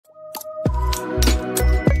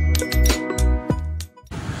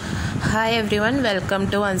Hi everyone, welcome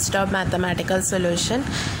to One Stop Mathematical Solution.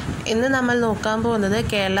 ഇന്ന് നമ്മൾ നോക്കാൻ പോകുന്നത്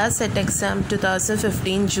Kerala set exam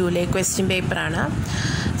 2015 July question പേപ്പറാണ്.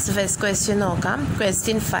 സോ ഫസ്റ്റ് ക്വസ്റ്റ്യൻ നോക്കാം.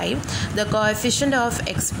 Question 5. The coefficient of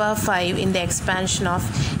x power 5 in the expansion of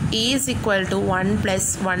e is equal to 1 plus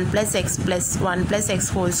 1 plus x plus 1 plus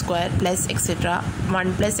x whole square plus etc.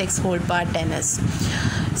 1 plus x whole power 10s.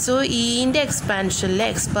 So ഇൻ്റെ എക്സ്പാൻഷനിൽ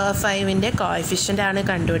X power 5ൻ്റെ coefficient ആണ്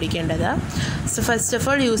കണ്ടുപിടിക്കേണ്ടത്. So first of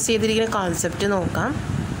all use ചെയ്തിരിക്കുന്ന concept നോക്കാം.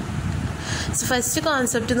 So first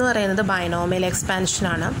concept എന്ന് പറയുന്നത് binomial expansion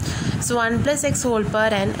ആണ്. So 1 plus X whole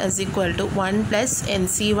power n is equal to 1 plus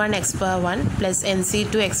NC1 X power 1 plus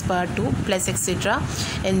NC2 X power 2 plus etcetera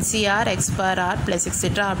NCR X power r plus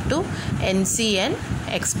etcetera up to NCN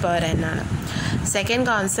X power n ആണ്. Second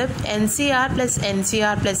concept NCR plus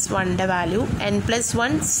NCR plus 1ൻ്റെ value n plus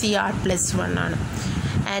 1 CR plus 1 ആണ്.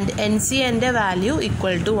 And NCNൻ്റെ value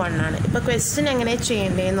equal to 1 ആണ്. ഇപ്പോൾ question എങ്ങനെ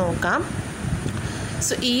ചെയ്യേണ്ടതെന്ന് നോക്കാം.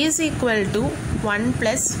 So E is equal to 1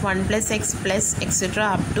 plus 1 plus x plus etc.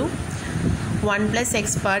 up to 1 plus x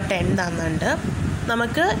per 10 തന്നുണ്ട്.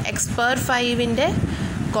 നമുക്ക് x per 5ൻ്റെ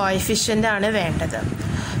coefficient ആണ് വേണ്ടത്.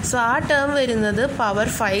 So ആ ടേം വരുന്നത് പവർ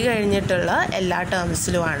 5 കഴിഞ്ഞിട്ടുള്ള എല്ലാ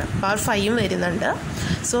ടേംസിലുമാണ്. പവർ 5ഉം വരുന്നുണ്ട്.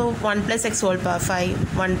 So 1 plus x whole power 5,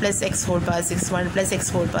 1 plus x whole power 6, 1 plus x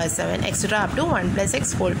whole power 7 etc. up to 1 plus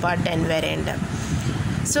x whole power 10 വരെ ഉണ്ട്.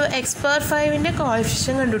 സോ എക്സ് പവർ 5ൻ്റെ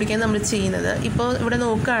കോഎഫിഷ്യൻ കണ്ടുപിടിക്കാൻ നമ്മൾ ചെയ്യുന്നത്, ഇപ്പോൾ ഇവിടെ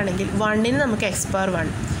നോക്കുകയാണെങ്കിൽ 1ന് നമുക്ക് X power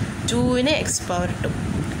 1, 2ന് X power 2.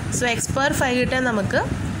 So X power 5 കിട്ടാൻ നമുക്ക്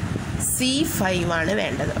C5 ആണ്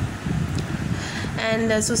വേണ്ടത്.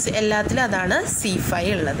 ആൻഡ് സോ എല്ലാത്തിലും അതാണ് C5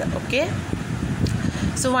 ഉള്ളത്. Okay,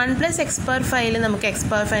 so 1 plus X power 5ൽ നമുക്ക് X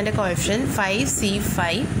power 5ൻ്റെ കോഎഫിഷ്യൻ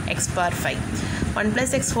 5C5 X power 5, 1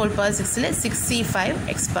 plus X whole power 6ൽ 6C5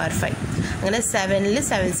 X power 5, അങ്ങനെ 7ൽ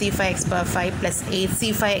 7C5 X power 5 plus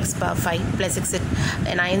 8C5 X power 5 plus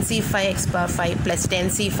 9C5 X power 5 plus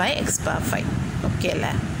 10C5 X power 5. Okay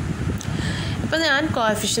അല്ലേ? ഇപ്പോൾ ഞാൻ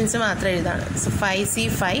coefficients മാത്രം എഴുതാണ്. So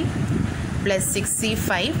 5C5 plus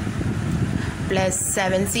 6C5 plus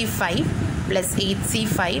 7C5 plus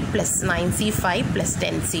 8C5 plus 9C5 plus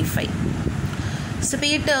 10C5. So ഇപ്പോൾ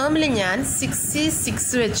ഈ ടേമിൽ ഞാൻ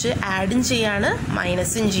 6C6 വെച്ച് ആഡും ചെയ്യാണ്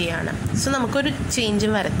മൈനസും ചെയ്യാണ്. സോ നമുക്കൊരു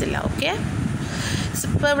ചേഞ്ചും വരത്തില്ല. ഓക്കെ, സോ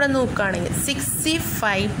ഇപ്പോൾ ഇവിടെ നോക്കുകയാണെങ്കിൽ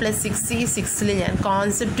 6C5 പ്ലസ് 6C6ൽ ഞാൻ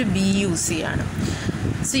കോൺസെപ്റ്റ് ബി യൂസ് ചെയ്യാണ്.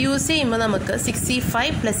 സോ യൂസ് ചെയ്യുമ്പോൾ നമുക്ക്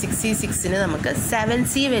 6C5 പ്ലസ് 6C6ന് നമുക്ക്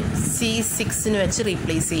 7C6ന് വെച്ച്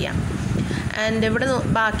റീപ്ലേസ് ചെയ്യാം. ആൻഡ് ഇവിടെ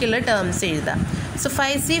ബാക്കിയുള്ള ടേംസ് എഴുതാം. സോ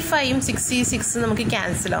 5C5ഉം 6C6 നമുക്ക്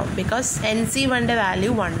ക്യാൻസൽ ആവും, ബിക്കോസ് NC1ൻ്റെ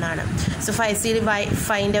വാല്യൂ 1 ആണ്. So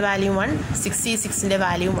 5C5ൻ്റെ value 1, 6C6ൻ്റെ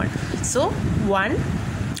value 1. So 1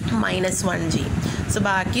 minus 1 ചെയ്യും. സോ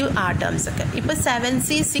ബാക്കി ആ ടേംസ് ഒക്കെ. ഇപ്പോൾ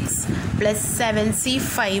 7C6 പ്ലസ്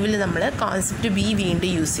 7C5ൽ നമ്മൾ കോൺസെപ്റ്റ് ബി വീണ്ടും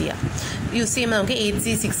യൂസ് ചെയ്യാം. യൂസ് ചെയ്യുമ്പോൾ നമുക്ക്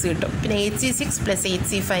 8C6 കിട്ടും. പിന്നെ 8C6 പ്ലസ്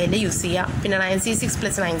 8C5ൽ യൂസ് ചെയ്യാം. പിന്നെ 9C6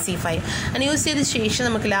 പ്ലസ് 9C5 അങ്ങനെ യൂസ് ചെയ്ത ശേഷം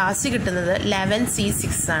നമുക്ക് ലാസ്റ്റ് കിട്ടുന്നത്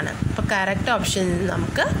 11C6 ആണ്. അപ്പോൾ കറക്റ്റ് ഓപ്ഷൻ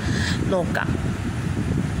നമുക്ക് നോക്കാം.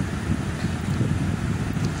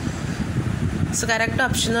 സോ കറക്റ്റ്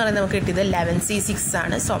ഓപ്ഷൻ എന്ന് പറയുന്നത് നമുക്ക് കിട്ടിയത് 11C6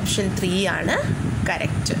 ആണ്. സോ ഓപ്ഷൻ 3 ആണ്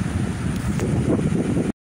കറക്റ്റ്.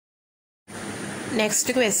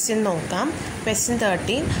 നെക്സ്റ്റ് ക്വസ്റ്റ്യൻ നോക്കാം. Question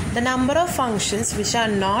 13. The number of functions which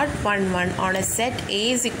are not 1, 1 on a set A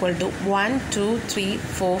is equal to 1, 2, 3,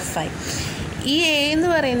 4, 5. ഈ എ എന്ന്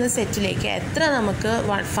പറയുന്ന സെറ്റിലേക്ക് എത്ര നമുക്ക്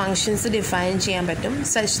ഫങ്ഷൻസ് ഡിഫൈൻ ചെയ്യാൻ പറ്റും,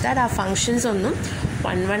 സച്ച് ദാറ്റ് ആ ഫങ്ഷൻസ് ഒന്നും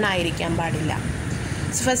 1, 1 ആയിരിക്കാൻ പാടില്ല.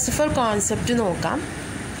 So first of all concept നോക്കാം.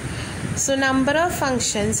 So number of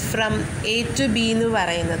functions from A to B എന്ന്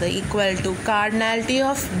പറയുന്നത് equal to cardinality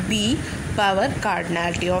of B power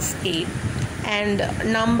cardinality of A. And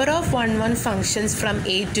number of 1, 1 functions from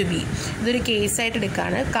A to B, ഇതൊരു കേസായിട്ട്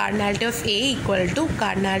എടുക്കുകയാണ്. Cardinality of A equal to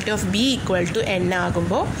cardinality of B equal to n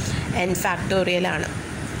ആകുമ്പോൾ n factorial ആണ്.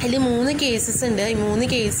 അതിൽ 3 cases ഉണ്ട്. ഈ 3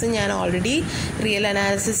 case ഞാൻ already real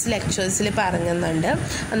analysis ലെക്ചേഴ്സിൽ പറയുന്നുണ്ട്.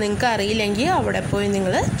 നിങ്ങൾക്ക് അറിയില്ലെങ്കിൽ അവിടെ പോയി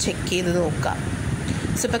നിങ്ങൾ ചെക്ക് ചെയ്ത് നോക്കുക.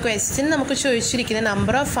 സോ ഇപ്പോൾ ക്വസ്റ്റ്യൻ നമുക്ക് ചോദിച്ചിരിക്കുന്ന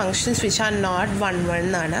number of functions which are not 1, 1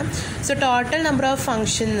 എന്നാണ്. സോ ടോട്ടൽ നമ്പർ ഓഫ്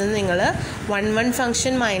ഫങ്ഷനിൽ നിന്ന് നിങ്ങൾ 1, 1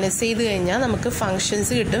 ഫങ്ഷൻ മൈനസ് ചെയ്ത് കഴിഞ്ഞാൽ നമുക്ക്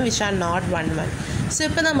ഫങ്ഷൻസ് കിട്ടും വിച്ച് ആർ നോട്ട് 1, 1. സോ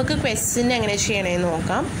ഇപ്പോൾ നമുക്ക് ക്വസ്റ്റ്യൻ എങ്ങനെ ചെയ്യണമെന്ന്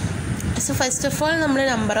നോക്കാം. സോ ഫസ്റ്റ് ഓഫ് ഓൾ നമ്മൾ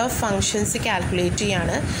നമ്പർ ഓഫ് ഫങ്ഷൻസ് കാൽക്കുലേറ്റ്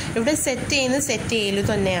ചെയ്യാണ്. ഇവിടെ സെറ്റ് ചെയ്യുന്നത് സെറ്റ് എയിൽ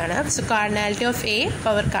തന്നെയാണ്. So cardinality of A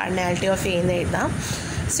power cardinality of A എന്ന് എഴുതാം.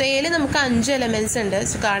 സോ എയിൽ നമുക്ക് 5 എലമെൻറ്റ്സ് ഉണ്ട്.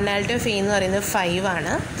 സോ കാർഡിനാലിറ്റി ഓഫ് എ എന്ന് പറയുന്നത് 5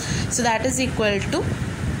 ആണ്. So that is equal to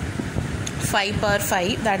 5 power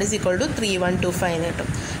 5, that is equal to 3125.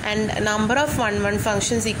 And number of 1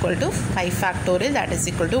 functions equal to 5 factorial, that is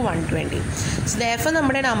equal to 120. So therefore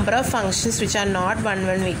നമ്മുടെ number of functions which are not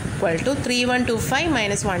 1 equal to 3125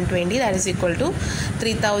 minus 120, that is equal to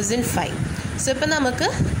 3005. So ഇപ്പോൾ നമുക്ക്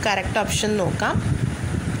correct option നോക്കാം.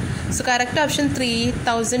 So correct option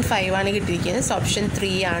 3005 ആണ് കിട്ടിയിരിക്കുന്നത്. So option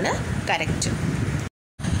 3 ആണ് correct.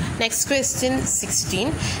 Next question 16.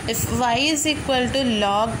 If y is equal to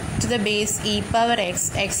log to the base e power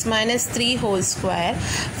x minus 3 whole square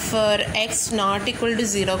for x not equal to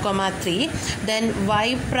 0,3, then y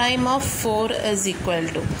prime of 4 is equal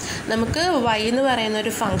to. നമുക്ക് y എന്ന് പറയുന്ന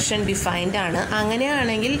ഒരു function defined ആണ്.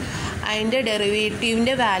 അങ്ങനെയാണെങ്കിൽ അതിൻ്റെ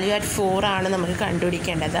ഡെറിവേറ്റീവിൻ്റെ value at 4 ആണ് നമുക്ക്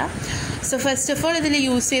കണ്ടുപിടിക്കേണ്ടത്. സോ ഫസ്റ്റ് ഓഫ് ഓൾ ഇതിൽ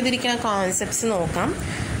യൂസ് ചെയ്തിരിക്കുന്ന കോൺസെപ്റ്റ്സ് നോക്കാം.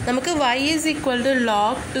 നമുക്ക് y is equal to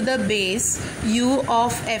log to the base u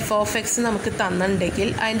of f of x നമുക്ക് തന്നിട്ടുണ്ടെങ്കിൽ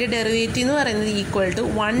അതിൻ്റെ ഡെറിവേറ്റീവ് എന്ന് പറയുന്നത് equal to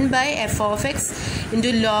 1 by f of x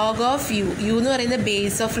into log of U. U എന്ന് പറയുന്നത്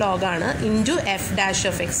ബേസ് ഓഫ് ലോഗ് ആണ് into F dash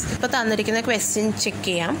of X. ഇപ്പോൾ തന്നിരിക്കുന്ന ക്വസ്റ്റ്യൻ ചെക്ക്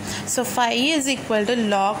ചെയ്യാം. So 5 is equal to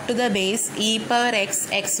log to the base e power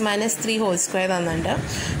x minus 3 whole square തന്നിട്ടുണ്ട്.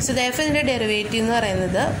 So therefore ഇതിൻ്റെ derivative എന്ന്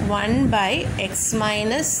പറയുന്നത് 1 by x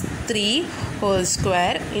minus 3 whole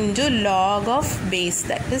square into log of base.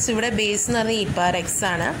 That means ഇവിടെ base എന്ന് പറയുന്നത് E power X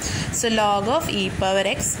ആണ്. So log of E power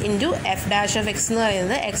X into F dash of X എന്ന്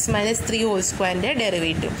പറയുന്നത് എക്സ് മൈനസ് 3 ഹോൾ സ്ക്വയറിൻ്റെ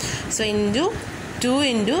derivative. So into 2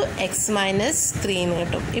 into X minus 3 എന്ന്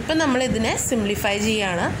കിട്ടും. ഇപ്പം നമ്മളിതിനെ സിംപ്ലിഫൈ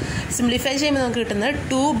ചെയ്യുകയാണ്. സിംപ്ലിഫൈ ചെയ്യുമ്പോൾ നമുക്ക് കിട്ടുന്നത്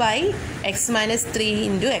 2 by X minus 3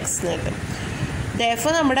 into X എന്ന് കിട്ടും.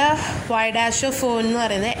 therefore നമ്മുടെ y dash of 4 എന്ന്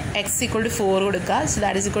പറയുന്നത് x equal to 4 കൊടുക്കുക. so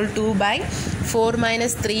that is equal to 2 by 4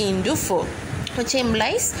 minus 3 into 4, which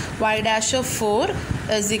implies y dash of 4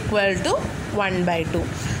 is equal to 1 by 2.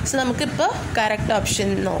 so നമുക്കിപ്പോൾ കറക്റ്റ് ഓപ്ഷൻ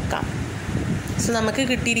നോക്കാം. So നമുക്ക്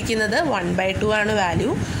കിട്ടിയിരിക്കുന്നത് 1 by 2 ആണ്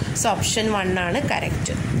വാല്യൂ. സോ ഓപ്ഷൻ 1 ആണ്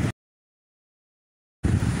correct.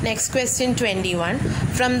 Next question 21.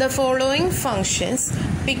 From the following functions,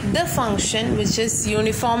 pick the function which is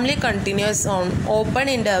uniformly continuous on open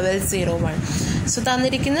interval 0, 1. So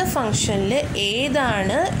തന്നിരിക്കുന്ന ഫംഗ്ഷനിൽ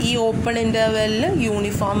ഏതാണ് ഈ ഓപ്പൺ ഇൻ്റർവെല്ലിൽ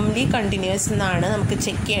യൂണിഫോംലി കണ്ടിന്യൂസ് എന്നാണ് നമുക്ക്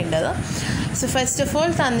ചെക്ക് ചെയ്യേണ്ടത്. സോ ഫസ്റ്റ് ഓഫ് ഓൾ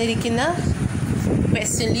തന്നിരിക്കുന്ന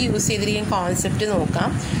ക്വസ്റ്റ്യനിൽ യൂസ് ചെയ്തിരിക്കുന്ന കോൺസെപ്റ്റ് നോക്കാം.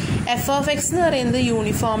 എഫ് ഓഫ് എക്സ് എന്ന് പറയുന്നത്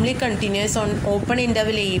uniformly continuous on open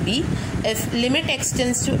interval A B if limit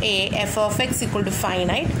extends to a, f of x equal to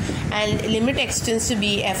finite, and limit extends to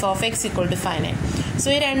b, f of x equal to finite. So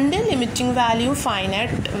ഈ രണ്ട് limiting value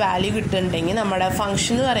finite value കിട്ടുന്നുണ്ടെങ്കിൽ നമ്മുടെ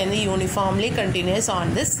function എന്ന് പറയുന്നത് uniformly continuous on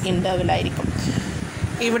this interval ആയിരിക്കും.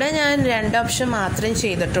 ഇവിടെ ഞാൻ 2 option മാത്രമേ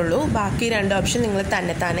ചെയ്തിട്ടുള്ളൂ. ബാക്കി 2 ഓപ്ഷൻ നിങ്ങൾ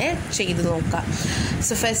തന്നെ ചെയ്ത് നോക്കുക.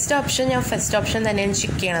 സോ ഫസ്റ്റ് ഓപ്ഷൻ തന്നെയാണ്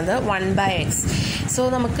ചെക്ക് ചെയ്യണത് 1 by x. സോ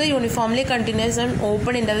നമുക്ക് uniformly continuous on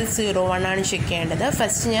open interval 0, 1 ആണ് ചെക്ക് ചെയ്യേണ്ടത്.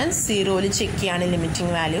 ഫസ്റ്റ് ഞാൻ 0ൽ ചെക്ക് ചെയ്യാണ്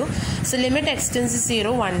limiting value. So limit x tends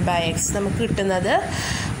 0, 1 by x നമുക്ക് കിട്ടുന്നത്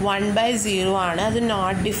 1 by 0 ആണ്. അത്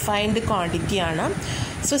നോട്ട് ഡിഫൈൻഡ് ക്വാണ്ടിറ്റി ആണ്.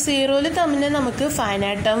 സോ 0ൽ തമ്മിൽ നമുക്ക്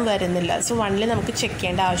ഫൈനൈറ്റ് ടേം വരുന്നില്ല. സോ 1ൽ നമുക്ക് ചെക്ക്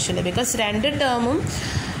ചെയ്യേണ്ട ആവശ്യമില്ല. ബിക്കോസ് 2 ടേമും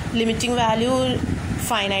ലിമിറ്റിംഗ് വാല്യൂ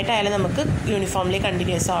ഫൈനൈറ്റ് ആയാലും നമുക്ക് യൂണിഫോംലി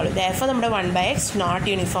കണ്ടിന്യൂസ് ആവുള്ളൂ. therefore നമ്മുടെ 1 by x not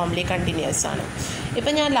uniformly continuous ആണ്.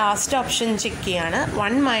 ഇപ്പം ഞാൻ ലാസ്റ്റ് ഓപ്ഷൻ ചെക്ക് ചെയ്യാണ്.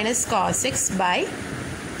 1 minus cos x by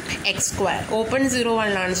x square. Open 0,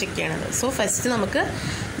 1 ആണ് ചെക്ക് ചെയ്യണത്. സോ ഫസ്റ്റ് നമുക്ക്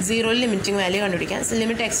 0ൽ ലിമിറ്റിംഗ് വാല്യൂ കണ്ടുപിടിക്കാം. So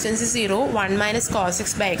limit x tends 0, 1 minus cos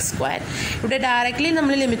x by x square. ഇവിടെ ഡയറക്റ്റ്ലി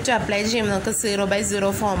നമ്മൾ ലിമിറ്റ് അപ്ലൈ ചെയ്യുമ്പോൾ നമുക്ക് 0 by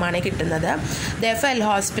 0 ഫോമാണ് കിട്ടുന്നത്. therefore എൽ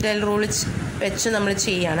ഹോസ്പിറ്റൽ റൂൾ വെച്ച് നമ്മൾ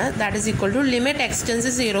ചെയ്യാണ്. That is equal to limit x tends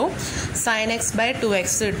 0 sin x by 2x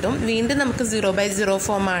കിട്ടും. വീണ്ടും നമുക്ക് 0 by 0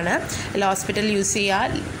 ഫോമാണ് എൽ ഹോസ്പിറ്റൽ യൂസ്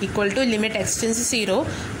ചെയ്യുക. Equal to limit x tends 0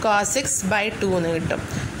 cos x by 2 എന്ന് കിട്ടും.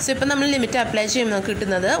 സോ ഇപ്പം നമ്മൾ ലിമിറ്റ് അപ്ലൈ ചെയ്യുമ്പോൾ നമുക്ക്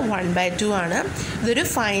കിട്ടുന്നത് 1 by 2 ആണ്. ഇതൊരു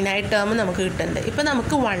ഫൈനൈറ്റ് ടേം നമുക്ക് കിട്ടുന്നുണ്ട്. ഇപ്പം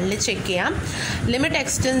നമുക്ക് 1ൽ ചെക്ക് ചെയ്യാം. Limit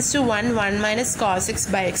x tends to 1 minus cos x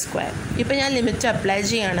by x square. ഇപ്പം ഞാൻ ലിമിറ്റ് അപ്ലൈ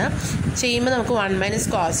ചെയ്യുമ്പോൾ നമുക്ക് 1 minus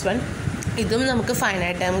cos 1, ഇതും നമുക്ക്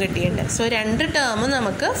ഫൈനൈറ്റ് ടേം കിട്ടിയിട്ടുണ്ട്. സോ 2 ടേമും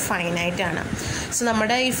നമുക്ക് ഫൈനൈറ്റ് ആണ്. സോ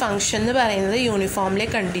നമ്മുടെ ഈ ഫംഗ്ഷൻ എന്ന് പറയുന്നത് യൂണിഫോംലി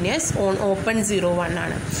കണ്ടിന്യൂസ് ഓൺ ഓപ്പൺ 0, 1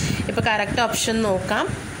 ആണ്. ഇപ്പോൾ കറക്റ്റ് ഓപ്ഷൻ നോക്കാം.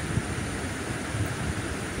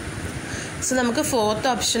 സോ നമുക്ക് 4th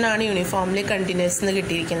ഓപ്ഷനാണ് യൂണിഫോംലി കണ്ടിന്യൂസ് എന്ന്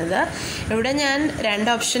കിട്ടിയിരിക്കുന്നത്. ഇവിടെ ഞാൻ 2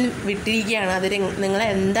 ഓപ്ഷൻ വിട്ടിരിക്കുകയാണ്. അത് നിങ്ങൾ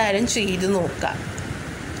എന്തായാലും ചെയ്ത് നോക്കുക.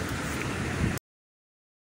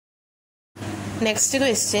 Next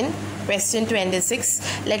question 26.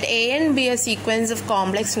 Let a and b a sequence of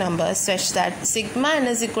complex numbers such that sigma n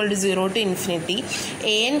is equal to 0 to infinity.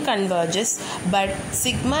 a n converges, but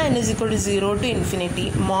sigma n is equal to 0 to infinity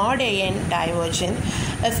mod a n divergent.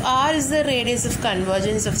 If r is the radius of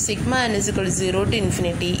convergence of sigma n is equal to 0 to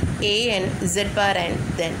infinity a n z bar n,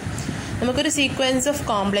 then നമുക്കൊരു sequence of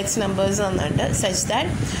complex numbers തന്നിട്ടുണ്ട് such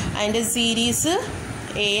that അതിൻ്റെ series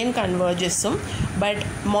an കൺവേർജസും but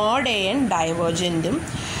mod an ഡൈവേർജൻറ്റും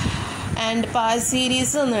and pass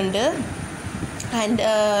series തന്നിട്ടുണ്ട് and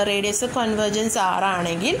radius of convergence 6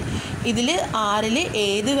 ആണെങ്കിൽ ഇതിൽ 6ൽ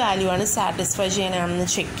ഏത് value ആണ് satisfy ചെയ്യാനാണെന്ന്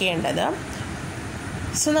check ചെയ്യേണ്ടത്.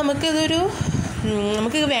 So നമുക്ക്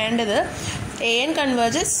വേണ്ടത് an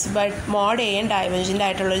converges but mod an divergent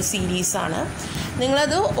ആയിട്ടുള്ളൊരു സീരീസാണ്.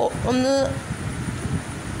 നിങ്ങളത് ഒന്ന്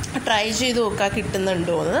ട്രൈ ചെയ്ത് നോക്കുക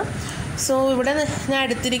കിട്ടുന്നുണ്ടോയെന്ന്. സോ ഇവിടെ ഞാൻ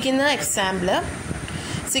എടുത്തിരിക്കുന്ന example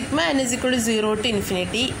sigma n is equal to 0 to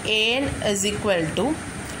infinity an is equal to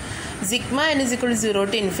sigma n is equal to 0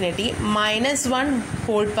 to infinity minus 1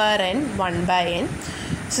 whole power n 1 by n.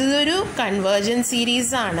 So ഇതൊരു convergent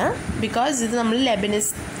series ആണ് ബിക്കോസ് ഇത് നമ്മൾ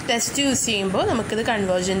Leibniz test use ചെയ്യുമ്പോൾ നമുക്കിത്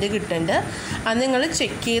convergent കിട്ടുന്നുണ്ട്. അത് നിങ്ങൾ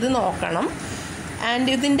check ചെയ്ത് നോക്കണം.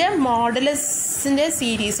 ആൻഡ് ഇതിൻ്റെ മോഡുലസിൻ്റെ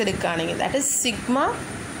സീരീസ് എടുക്കുകയാണെങ്കിൽ that is sigma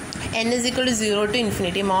n is equal to 0 to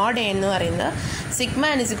infinity mod n എന്ന് പറയുന്നത് sigma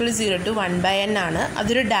n is equal to 0 to 1 by n ആണ്.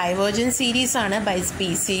 അതൊരു ഡൈവേർജൻറ്റ് സീരീസ് ആണ് ബൈ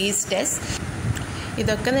സ്പീസീസ് ടെസ്റ്റ്.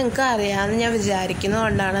 ഇതൊക്കെ നിങ്ങൾക്ക് അറിയാമെന്ന് ഞാൻ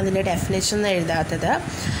വിചാരിക്കുന്നതുകൊണ്ടാണ് അതിൻ്റെ ഡെഫിനേഷൻ ഒന്നും എഴുതാത്തത്.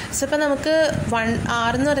 സോ ഇപ്പോൾ നമുക്ക്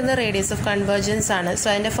r എന്ന് പറയുന്നത് റേഡിയസ് ഓഫ് കൺവേർജൻസ് ആണ്. സോ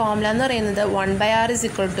അതിൻ്റെ ഫോർമുല എന്ന് പറയുന്നത് 1 by r is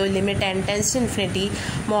equal to limit n tends to infinity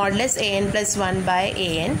modulus an plus 1 by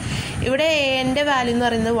an. ഇവിടെ എൻ്റെ വാല്യൂ എന്ന്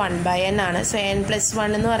പറയുന്നത് 1 by n ആണ്. സോ n plus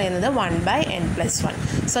 1 എന്ന് പറയുന്നത് 1 by n plus 1.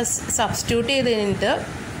 So substitute ചെയ്ത് കഴിഞ്ഞിട്ട്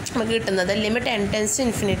നമുക്ക് കിട്ടുന്നത് limit n tends to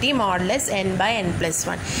infinity modulus n by n plus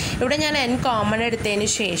 1. ഇവിടെ ഞാൻ n കോമൺ എടുത്തതിന്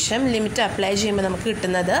ശേഷം ലിമിറ്റ് അപ്ലൈ ചെയ്യുമ്പോൾ നമുക്ക്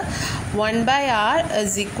കിട്ടുന്നത് 1 by r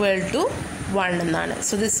is equal to 1 എന്നാണ്.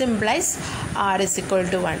 So this implies r is equal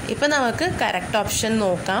to 1. ഇപ്പോൾ നമുക്ക് കറക്റ്റ് ഓപ്ഷൻ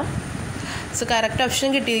നോക്കാം. സോ കറക്റ്റ് ഓപ്ഷൻ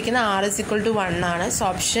കിട്ടിയിരിക്കുന്ന r is equal to 1 ആണ്. സോ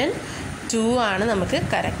ഓപ്ഷൻ 2 ആണ് നമുക്ക്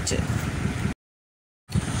correct.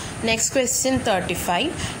 Next question 35.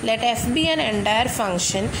 Let f be an entire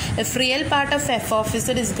function if real part of f of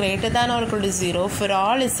z is greater than or equal to 0 for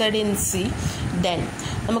all z in C, then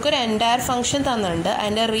നമുക്കൊരു entire function തന്നിട്ടുണ്ട്.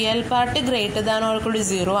 അതിൻ്റെ real part greater than or equal to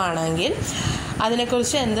 0 ആണെങ്കിൽ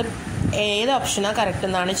അതിനെക്കുറിച്ച് ഏത് ഓപ്ഷനാണ് correct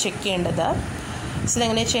എന്നാണ് check ചെയ്യേണ്ടത്. So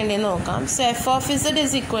ഇതെങ്ങനെ ചെയ്യേണ്ടതെന്ന് നോക്കാം. So F of Z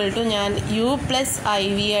is equal to ഞാൻ യു പ്ലസ് ഐ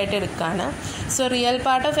വി ആയിട്ട് എടുക്കുകയാണ്. So real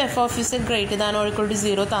part of F of Z greater than or equal to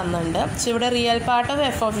 0 തന്നിട്ടുണ്ട്. സോ ഇവിടെ real part of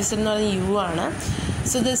F of Z എന്ന് പറയുന്നത് യു ആണ്.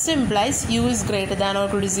 So this implies U is greater than or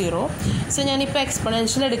equal to 0. So ഞാനിപ്പോൾ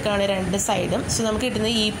exponential എടുക്കുകയാണ് രണ്ട് സൈഡും. So നമുക്ക്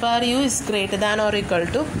കിട്ടുന്നത് E power U is greater than or equal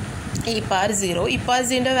to E power 0. E power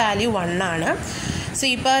 0ൻ്റെ value 1 ആണ്. So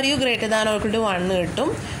E power U greater than or equal to 1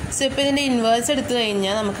 കിട്ടും. So ഇപ്പോൾ ഇതിൻ്റെ ഇൻവേഴ്സ് എടുത്തു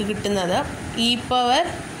കഴിഞ്ഞാൽ നമുക്ക് കിട്ടുന്നത് E power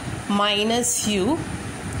minus U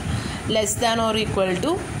less than or equal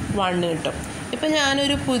to 1 കിട്ടും. ഇപ്പം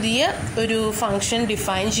ഞാനൊരു പുതിയ ഒരു ഫംഗ്ഷൻ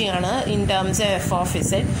ഡിഫൈൻ ചെയ്യാണ് in terms of F of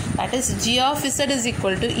Z. That is G of Z is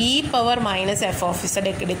equal to E power minus F of Z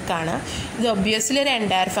എടുക്കുകയാണ്. ഇത് obviously ഒരു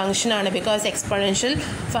entire function ആണ് ബിക്കോസ് എക്സ്പൊണൻഷ്യൽ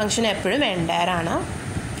ഫംഗ്ഷൻ എപ്പോഴും എൻറ്റയർ ആണ്.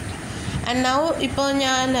 ആൻഡ് നൗ ഇപ്പോൾ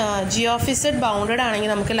ഞാൻ G of Z bounded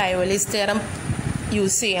ആണെങ്കിൽ നമുക്ക് ലൈവലിസ് തിയറം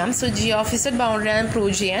യൂസ് ചെയ്യാം. So G of Z bounded ആണ്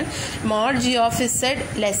പ്രൂവ് ചെയ്യാൻ mode G of Z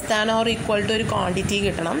less than or equal to ഒരു ക്വാണ്ടിറ്റി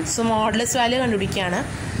കിട്ടണം. So മോഡ്ലെസ് value കണ്ടുപിടിക്കുകയാണ്.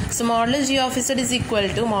 So modulus G of Z is equal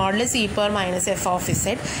to modulus E power minus F of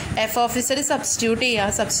Z. F of Z substitute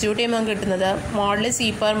ചെയ്യുമ്പോൾ നമുക്ക് കിട്ടുന്നത് modulus E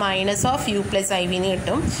power minus of U plus I വിന്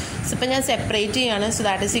കിട്ടും. So ഇപ്പോൾ ഞാൻ separate ചെയ്യുകയാണ്. So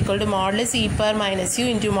that is equal to modulus E power minus U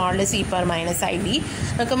into modulus E power minus I V.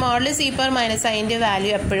 നമുക്ക് modulus E power minus ഐൻ്റെ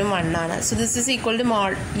value എപ്പോഴും 1 ആണ്. So this is equal to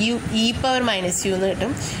you E power minus U എന്ന്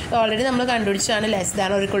കിട്ടും. Already നമ്മൾ കണ്ടുപിടിച്ചാണ് less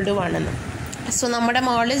than or equal to 1 എന്ന്. So നമ്മുടെ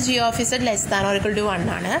modulus G of Z less than or equal to 1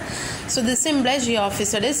 ആണ്. So this implies G of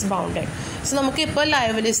Z is bounded. So നമുക്കിപ്പോൾ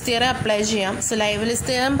ലൈവലിസ് theorem apply ചെയ്യാം. So ലൈവലിസ്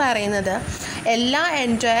theorem പറയുന്നത് എല്ലാ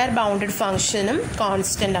എൻറ്റയർ ബൗണ്ടഡ് ഫംഗ്ഷനും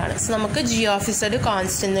constant ആണ്. So നമുക്ക് ജി ഓഫ് ഇസഡ്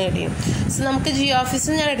കോൺസ്റ്റൻ്റ് കഴിയും. സോ നമുക്ക് ജി ഓഫ്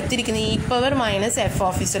ഇസഡ് ഞാൻ എടുത്തിരിക്കുന്നത് E power minus F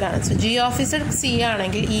of Z ആണ്. So G of Z C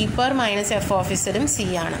ആണെങ്കിൽ E power minus F of ഇസഡും C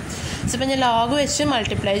ആണ്. സോ ഇപ്പോൾ ഞാൻ ലോഗ് വെച്ച്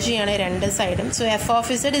മൾട്ടിപ്ലൈ ചെയ്യുകയാണെങ്കിൽ രണ്ട് സൈഡും. So F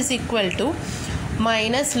of Z is equal to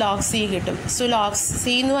minus log C കിട്ടും. സോ ലോഗ്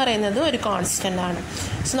സി എന്ന് പറയുന്നത് ഒരു കോൺസ്റ്റൻ്റ് ആണ്.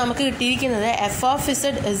 സോ നമുക്ക് കിട്ടിയിരിക്കുന്നത് F of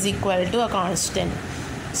Z is equal to A constant.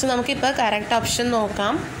 So നമുക്കിപ്പോൾ കറക്റ്റ് ഓപ്ഷൻ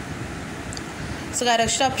നോക്കാം. സോ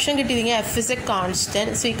കറക്റ്റ് ഓപ്ഷൻ കിട്ടിയിരിക്കുന്നത് F is A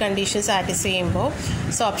constant. So ഈ കണ്ടീഷൻ സാറ്റിസ്ഫൈ ചെയ്യുമ്പോൾ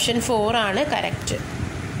സോ ഓപ്ഷൻ 4 ആണ് correct.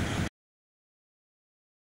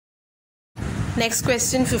 Next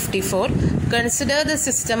question 54. Consider the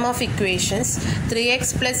system of equations 3x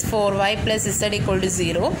plus 4y plus z equal to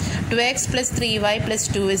 0, 2x plus 3y plus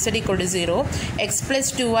 2z equal to 0, x plus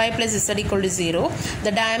 2y plus z equal to 0.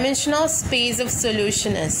 The dimension of space of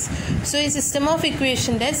solution is. So, this system of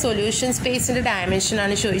equation the solution space in the dimension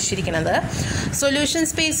ആണ് ചോദിച്ചിരിക്കുന്നത്. Solution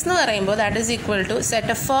space എന്ന് പറയുമ്പോൾ that is equal to set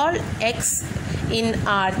of all x in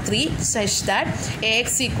R3 such that Ax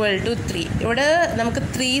equal to 3. ഇവിടെ നമുക്ക്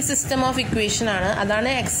 3 system of equation ആണ്. അതാണ്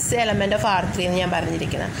x element of R3 എന്ന് ഞാൻ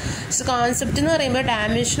പറഞ്ഞിരിക്കുന്നത്. So concept എന്ന് പറയുമ്പോൾ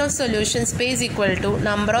dimension of solution space equal to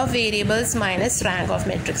number of variables minus rank of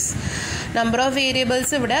matrix. Number of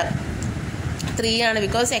variables ഇവിടെ 3 ആണ്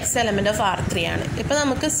because x element of R3 ആണ്. ഇപ്പോൾ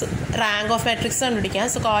നമുക്ക് റാങ്ക് ഓഫ് മെട്രിക്സ് കണ്ടുപിടിക്കാം.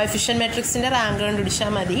 സോ കോഎഫിഷ്യൻ മെട്രിക്സിൻ്റെ റാങ്ക്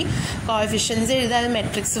കണ്ടുപിടിച്ചാൽ മതി. കോഎഫിഷ്യൻസ് എഴുതാതെ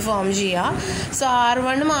മെട്രിക്സ് ഫോം ചെയ്യുക. സോ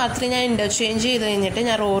R1 മാത്രമേ ഞാൻ ഇൻ്റർചേഞ്ച് ചെയ്ത് കഴിഞ്ഞിട്ട്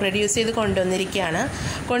ഞാൻ റോ റെഡ്യൂസ് ചെയ്ത് കൊണ്ടുവന്നിരിക്കുകയാണ്.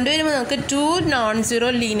 കൊണ്ടുവരുമ്പോൾ നമുക്ക് 2 non zero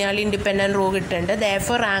linearly independent raw കിട്ടുന്നുണ്ട്.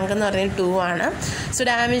 ദെയർഫോർ റാങ്ക് എന്ന് പറയുന്നത് 2 ആണ്. So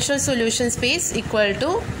dimension of solution space equal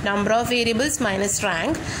to number of variables minus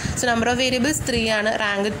rank. So number of variables 3 ആണ്,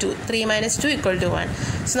 rank 2. 3 minus 2 equal to 1.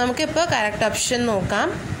 So നമുക്കിപ്പോൾ കറക്റ്റ് ഓപ്ഷൻ നോക്കാം.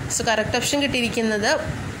 സോ കറക്റ്റ് ഓപ്ഷൻ കിട്ടിയിരിക്കുന്നത്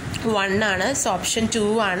 1 ആണ്. So option 2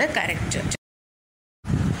 ആണ് correct.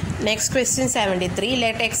 Next question 73.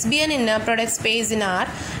 Let x be an inner product space in R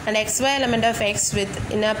and xy element of x with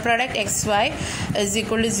inner product xy is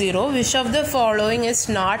equal to 0. Which of the following is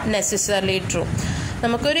not necessarily true?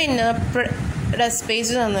 നമുക്കൊരു inner product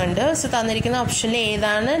space തന്നിട്ടുണ്ട്. So തന്നിരിക്കുന്ന ഓപ്ഷനിൽ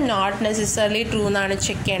ഏതാണ് not necessarily true എന്നാണ്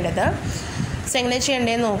check ചെയ്യേണ്ടത്. So എങ്ങനെ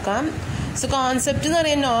ചെയ്യേണ്ടതെന്ന് നോക്കാം. സോ കോൺസെപ്റ്റ് എന്ന്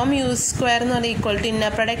പറയുന്നത് നോം യു സ്ക്വയർ എന്ന് പറയുന്നത് equal to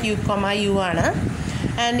inner product U comma U ആണ്.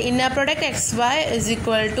 And inner product X Y is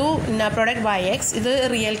equal to inner product Y X. ഇത്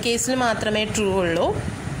റിയൽ കേസിൽ മാത്രമേ ട്രൂ ഉള്ളൂ.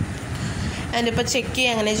 ആൻഡ് ഇപ്പോൾ ചെക്ക്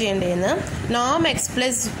ചെയ്യുക എങ്ങനെ ചെയ്യേണ്ടതെന്ന്. നോം X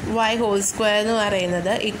plus Y whole square എന്ന്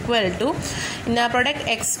പറയുന്നത് equal to inner product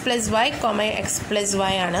X plus Y comma X plus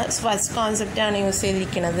Y ആണ്. ഫസ്റ്റ് കോൺസെപ്റ്റാണ് യൂസ്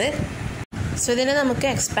ചെയ്തിരിക്കുന്നത്. സോ ഇതിനെ നമുക്ക്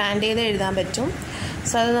എക്സ്പാൻഡ് ചെയ്ത് എഴുതാൻ പറ്റും.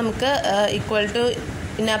 സോ അത് നമുക്ക് equal to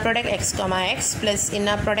inner product x comma x plus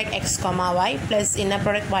inner product x comma y plus inner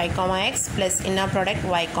product y comma x plus inner product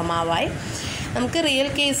y comma y. നമുക്ക് റിയൽ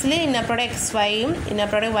കേസിൽ inner product X വൈയും inner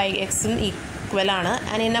product Y എക്സും equal ആണ്.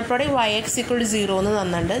 And inner product Y X equal to 0 എന്ന്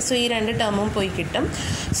തന്നിട്ടുണ്ട്. So ഈ രണ്ട് ടേമും പോയി കിട്ടും.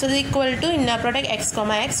 സോ ഇത് equal to inner product X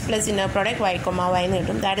comma X plus inner product Y comma Y എന്ന്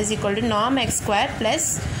കിട്ടും. That is equal to Noam X square plus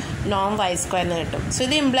Noam Y square എന്ന് കിട്ടും. സോ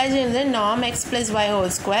ഇത് ഇംപ്ലൈ ചെയ്യുന്നത് നോം X plus Y whole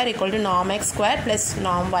square equal to Noam X square plus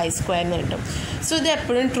Noam Y square എന്ന് കിട്ടും. So ഇത്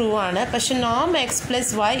എപ്പോഴും ട്രൂ ആണ്. പക്ഷെ നോം X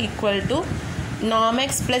plus Y equal to Noam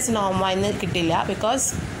X plus Noam Y എന്ന് കിട്ടില്ല. Because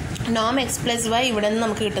Noam X plus Y ഇവിടെ നിന്ന്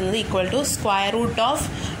നമുക്ക് കിട്ടുന്നത് equal to square root of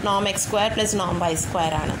Noam X square plus Noam Y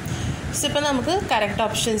square ആണ്. സോ ഇപ്പോൾ നമുക്ക് കറക്റ്റ്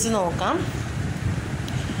ഓപ്ഷൻസ് നോക്കാം.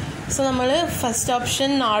 സോ നമ്മൾ first option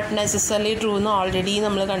not necessarily true എന്ന് ഓൾറെഡി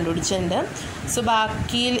നമ്മൾ കണ്ടുപിടിച്ചിട്ടുണ്ട്. സോ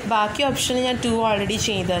ബാക്കി ഓപ്ഷൻ ഞാൻ 2 ഓൾറെഡി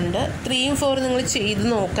ചെയ്തിട്ടുണ്ട്. 3ഉം 4ഉം നിങ്ങൾ ചെയ്ത്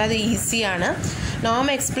നോക്കുക, അത് ഈസിയാണ്. നോം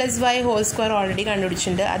X plus Y whole square already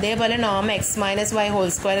കണ്ടുപിടിച്ചിട്ടുണ്ട്. അതേപോലെ നോം X minus Y whole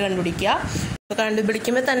square കണ്ടുപിടിക്കുക.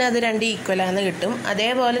 കണ്ടുപിടിക്കുമ്പോൾ തന്നെ അത് 2 ഈക്വലാന്ന് കിട്ടും.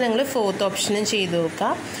 അതേപോലെ നിങ്ങൾ 4th ഓപ്ഷനും ചെയ്ത്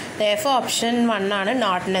നോക്കുക. ദെയർഫോർ ഓപ്ഷൻ 1 ആണ്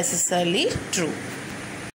നോട്ട് നെസസറിലി ട്രൂ.